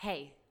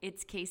Hey,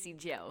 it's Casey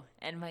Joe,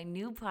 and my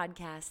new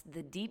podcast,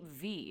 The Deep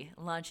V,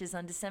 launches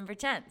on December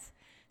 10th.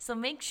 So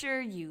make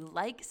sure you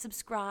like,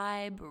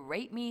 subscribe,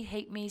 rate me,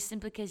 hate me,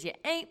 simply because you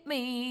ain't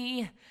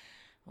me.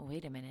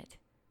 Wait a minute,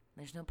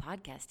 there's no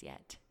podcast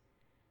yet.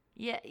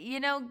 Yeah,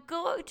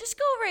 just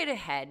go right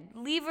ahead,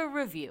 leave a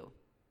review.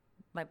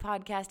 My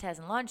podcast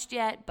hasn't launched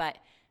yet, but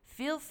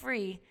feel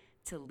free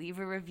to leave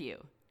a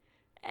review.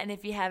 And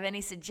if you have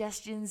any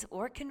suggestions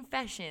or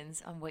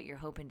confessions on what you're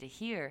hoping to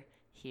hear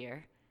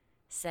here,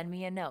 send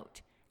me a note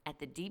at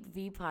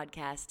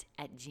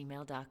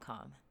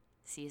thedeepvpodcast@gmail.com.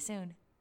 See you soon.